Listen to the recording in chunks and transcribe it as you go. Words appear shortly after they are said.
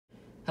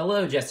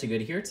Hello, Jesse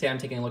Good here. Today I'm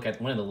taking a look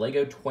at one of the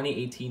LEGO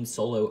 2018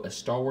 Solo A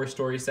Star Wars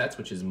Story sets,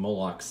 which is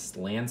Moloch's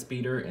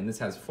Landspeeder, and this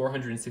has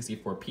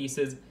 464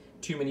 pieces,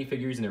 2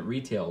 minifigures, and it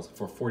retails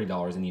for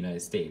 $40 in the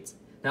United States.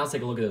 Now let's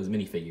take a look at those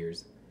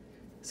minifigures.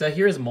 So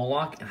here's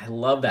Moloch, and I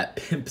love that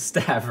pimp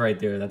staff right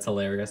there. That's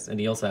hilarious. And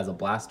he also has a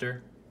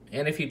blaster.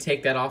 And if you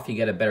take that off, you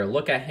get a better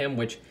look at him,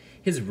 which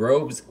his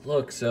robes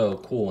look so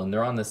cool, and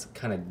they're on this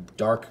kind of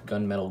dark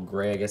gunmetal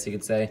gray, I guess you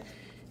could say.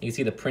 You can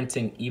see the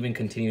printing even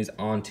continues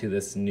onto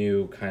this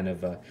new kind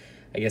of, I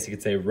guess you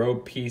could say,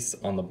 robe piece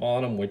on the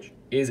bottom, which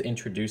is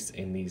introduced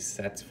in these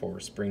sets for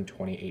spring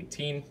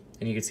 2018.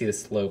 And you can see the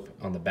slope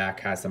on the back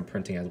has some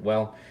printing as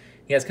well.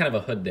 He has kind of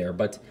a hood there,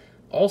 but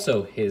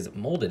also his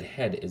molded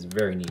head is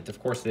very neat.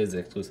 Of course, it is an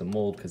exclusive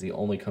mold because he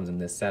only comes in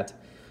this set,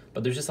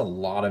 but there's just a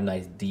lot of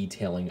nice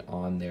detailing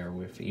on there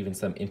with even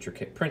some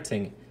intricate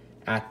printing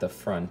at the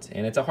front.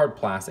 And it's a hard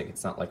plastic.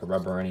 It's not like a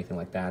rubber or anything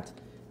like that.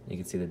 You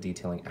can see the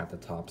detailing at the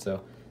top.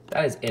 So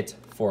that is it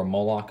for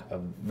Moloch, a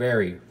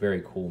very,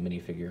 very cool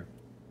minifigure.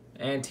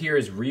 And here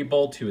is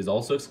Rebolt, who is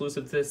also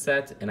exclusive to this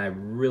set, and I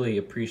really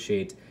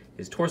appreciate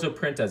his torso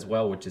print as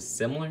well, which is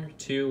similar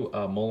to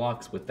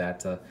Moloch's with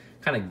that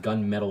kind of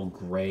gunmetal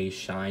gray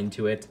shine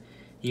to it.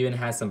 He even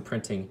has some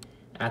printing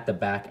at the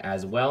back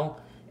as well.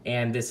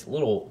 And this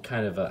little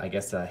kind of, I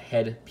guess, a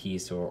head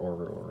piece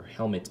or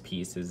helmet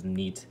piece is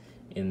neat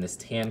in this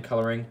tan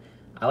coloring.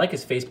 I like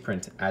his face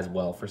print as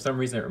well. For some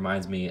reason, it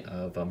reminds me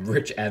of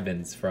Rich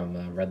Evans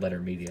from Red Letter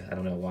Media. I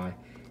don't know why.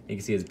 You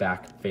can see his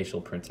back facial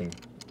printing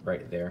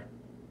right there.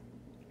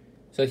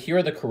 So here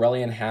are the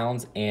Corellian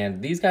hounds,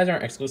 and these guys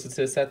aren't exclusive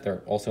to this set.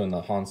 They're also in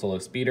the Han Solo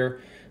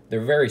Speeder.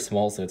 They're very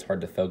small, so it's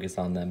hard to focus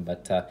on them,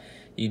 but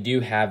you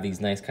do have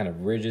these nice kind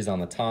of ridges on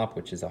the top,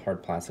 which is a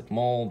hard plastic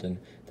mold, and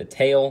the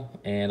tail,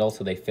 and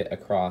also they fit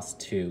across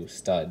 2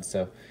 studs.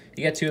 So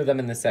you get 2 of them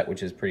in this set,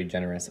 which is pretty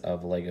generous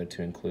of LEGO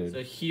to include.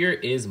 So here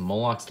is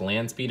Moloch's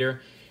Landspeeder.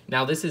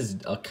 Now this is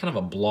a kind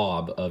of a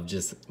blob of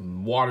just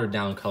watered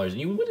down colors.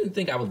 And you wouldn't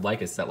think I would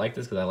like a set like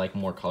this because I like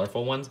more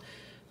colorful ones,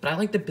 but I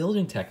like the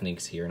building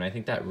techniques here, and I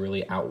think that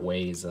really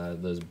outweighs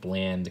those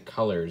bland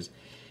colors.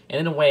 And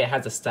in a way, it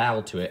has a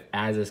style to it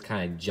as this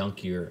kind of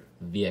junkier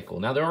vehicle.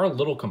 Now, there are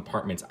little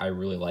compartments I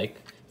really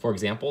like. For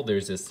example,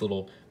 there's this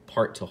little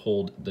part to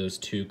hold those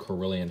 2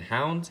 corellian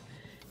hounds,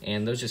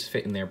 and those just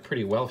fit in there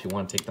pretty well. If you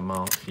want to take them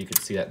off, you can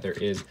see that there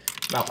is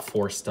about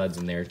 4 studs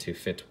in there to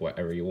fit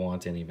whatever you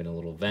want, and even a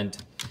little vent.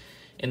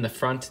 In the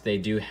front, they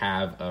do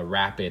have a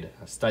rapid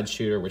stud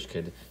shooter, which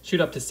could shoot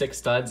up to 6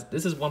 studs.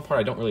 This is one part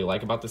I don't really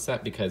like about the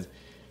set, because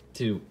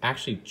to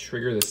actually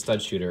trigger the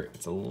stud shooter,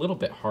 it's a little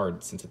bit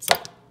hard since it's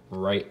like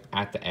right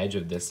at the edge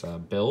of this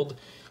build.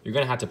 You're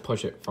gonna have to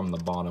push it from the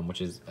bottom, which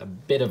is a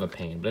bit of a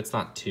pain, but it's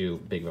not too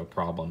big of a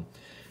problem.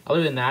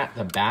 Other than that,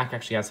 the back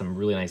actually has some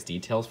really nice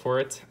details for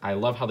it. I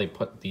love how they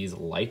put these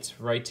lights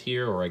right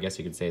here, or I guess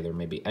you could say they're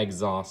maybe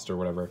exhaust or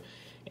whatever,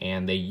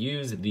 and they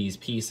use these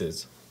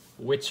pieces,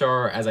 which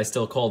are, as I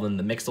still call them,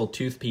 the Mixel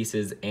tooth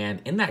pieces,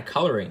 and in that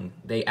coloring,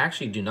 they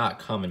actually do not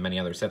come in many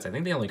other sets. I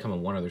think they only come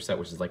in one other set,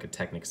 which is like a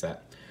Technic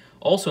set.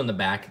 Also in the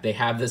back, they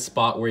have this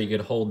spot where you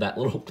could hold that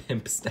little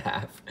pimp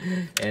staff.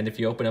 And if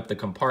you open up the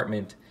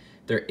compartment,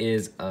 there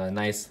is a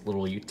nice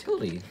little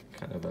utility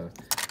kind of a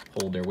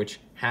holder, which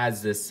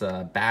has this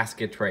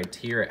basket right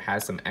here. It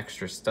has some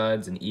extra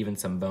studs and even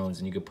some bones,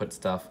 and you could put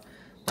stuff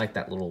like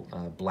that little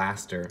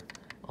blaster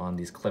on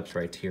these clips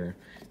right here.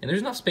 And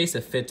there's enough space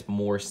to fit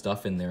more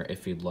stuff in there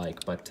if you'd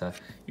like, but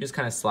you just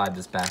kind of slide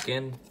this back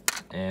in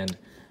and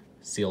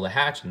seal the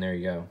hatch, and there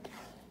you go.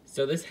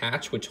 So this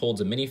hatch, which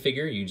holds a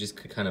minifigure, you just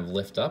could kind of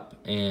lift up,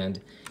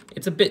 and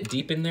it's a bit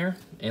deep in there,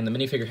 and the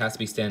minifigure has to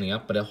be standing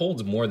up, but it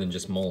holds more than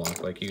just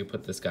Moloch. Like, you could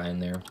put this guy in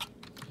there,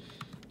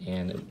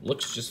 and it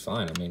looks just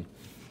fine. I mean,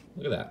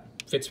 look at that.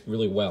 Fits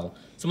really well.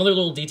 Some other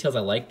little details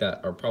I like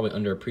that are probably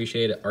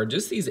underappreciated are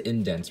just these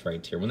indents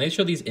right here. When they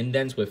show these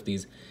indents with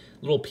these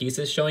little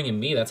pieces showing in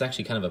me, that's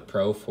actually kind of a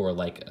pro for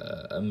like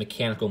a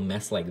mechanical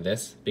mess like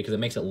this, because it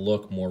makes it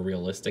look more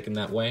realistic in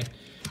that way,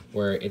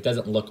 where it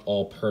doesn't look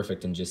all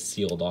perfect and just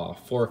sealed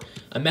off. For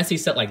a messy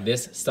set like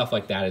this, stuff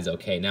like that is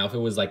okay. Now, if it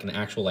was like an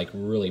actual like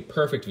really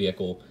perfect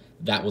vehicle,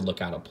 that would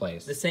look out of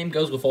place. The same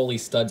goes with all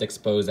these studs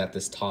exposed at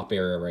this top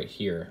area right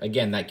here.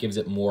 Again, that gives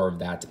it more of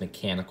that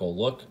mechanical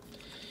look.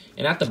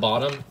 And at the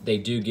bottom, they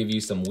do give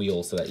you some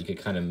wheels so that you could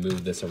kind of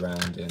move this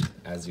around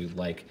as you'd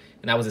like.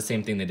 And that was the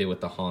same thing they did with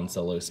the Han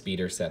Solo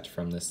Speeder set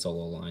from this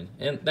Solo line.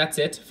 And that's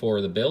it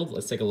for the build.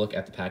 Let's take a look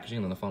at the packaging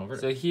and then the final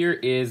verdict. So here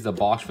is the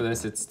box for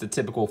this. It's the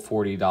typical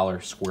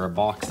 $40 square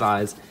box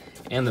size.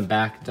 And the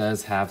back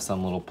does have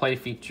some little play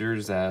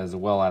features as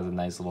well as a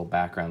nice little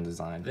background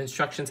design. The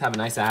instructions have a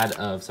nice ad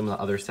of some of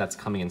the other sets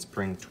coming in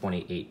spring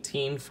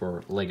 2018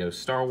 for LEGO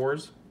Star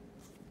Wars.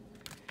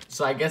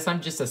 So I guess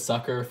I'm just a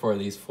sucker for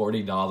these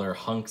 $40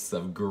 hunks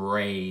of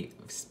gray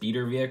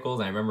speeder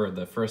vehicles. I remember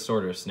the First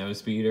Order Snow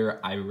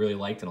Speeder I really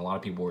liked, and a lot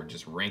of people were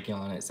just ranking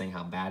on it, saying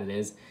how bad it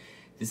is.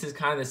 This is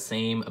kind of the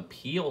same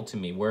appeal to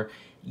me, where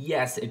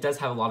yes, it does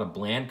have a lot of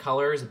bland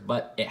colors,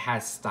 but it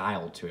has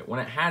style to it.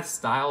 When it has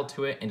style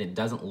to it and it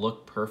doesn't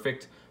look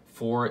perfect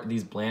for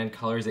these bland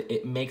colors,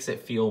 it makes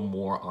it feel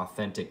more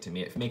authentic to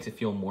me. It makes it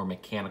feel more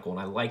mechanical, and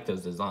I like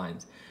those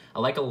designs. I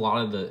like a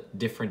lot of the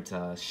different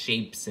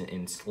shapes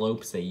and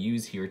slopes they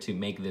use here to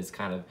make this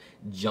kind of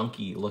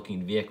junky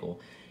looking vehicle.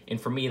 And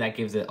for me, that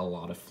gives it a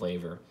lot of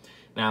flavor.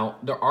 Now,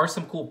 there are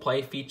some cool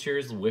play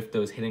features with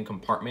those hidden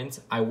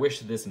compartments. I wish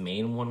this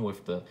main one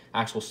with the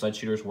actual stud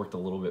shooters worked a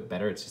little bit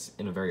better. It's just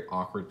in a very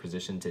awkward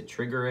position to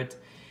trigger it.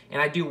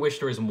 And I do wish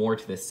there was more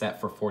to this set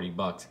for 40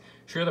 bucks.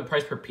 Sure, the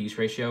price per piece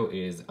ratio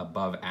is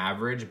above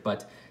average,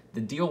 but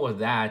the deal with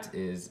that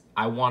is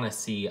I want to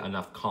see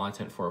enough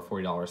content for a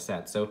 $40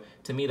 set. So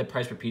to me, the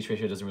price per piece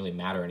ratio doesn't really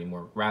matter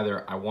anymore.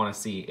 Rather, I want to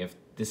see if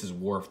this is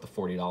worth the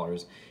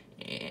 $40.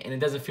 And it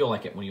doesn't feel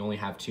like it when you only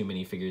have 2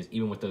 minifigures,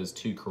 even with those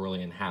 2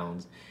 Corellian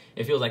hounds.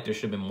 It feels like there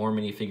should have been more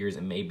minifigures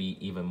and maybe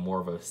even more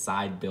of a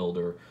side build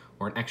or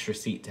an extra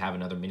seat to have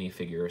another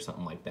minifigure or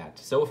something like that.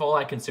 So with all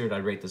that considered,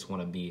 I'd rate this one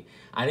a B.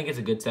 I think it's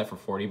a good set for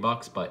 40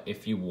 bucks, but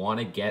if you want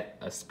to get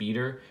a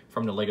speeder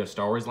from the LEGO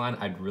Star Wars line,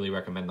 I'd really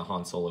recommend the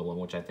Han Solo one,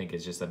 which I think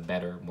is just a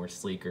better, more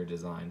sleeker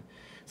design.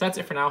 So that's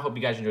it for now. Hope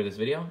you guys enjoyed this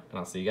video, and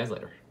I'll see you guys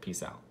later.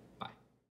 Peace out.